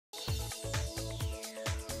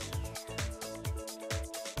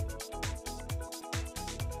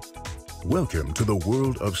Welcome to the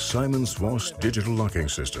world of Siemens Voss digital locking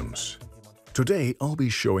systems. Today I'll be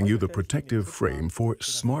showing you the protective frame for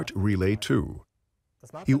Smart Relay 2.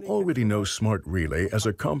 You already know Smart Relay as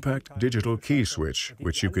a compact digital key switch,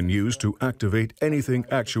 which you can use to activate anything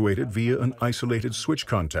actuated via an isolated switch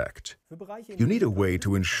contact. You need a way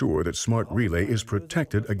to ensure that Smart Relay is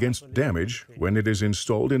protected against damage when it is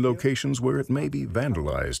installed in locations where it may be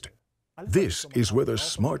vandalized. This is where the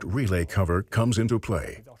Smart Relay cover comes into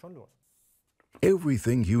play.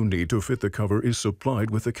 Everything you need to fit the cover is supplied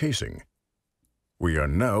with the casing. We are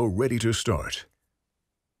now ready to start.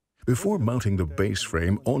 Before mounting the base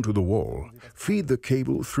frame onto the wall, feed the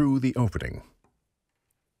cable through the opening.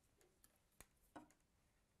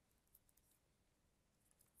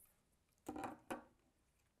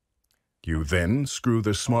 You then screw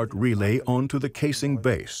the Smart Relay onto the casing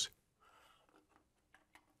base.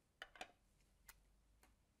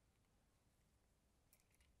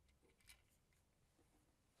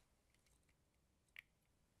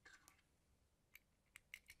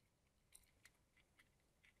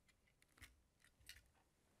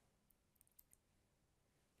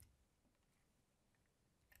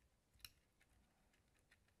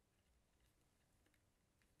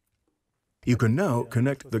 You can now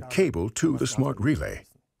connect the cable to the Smart Relay.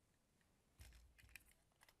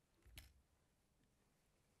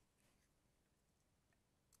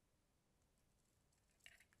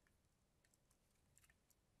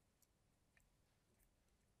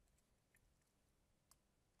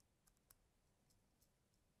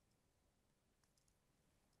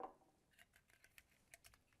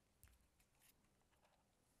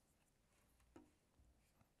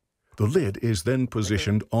 The lid is then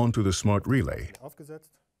positioned onto the Smart Relay.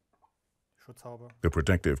 The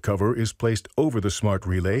protective cover is placed over the Smart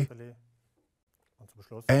Relay,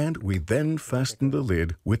 and we then fasten the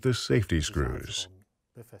lid with the safety screws.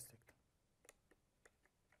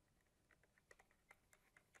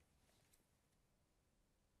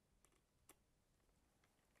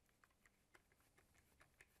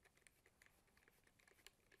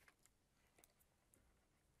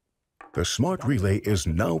 The Smart Relay is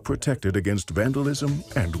now protected against vandalism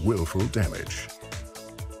and willful damage.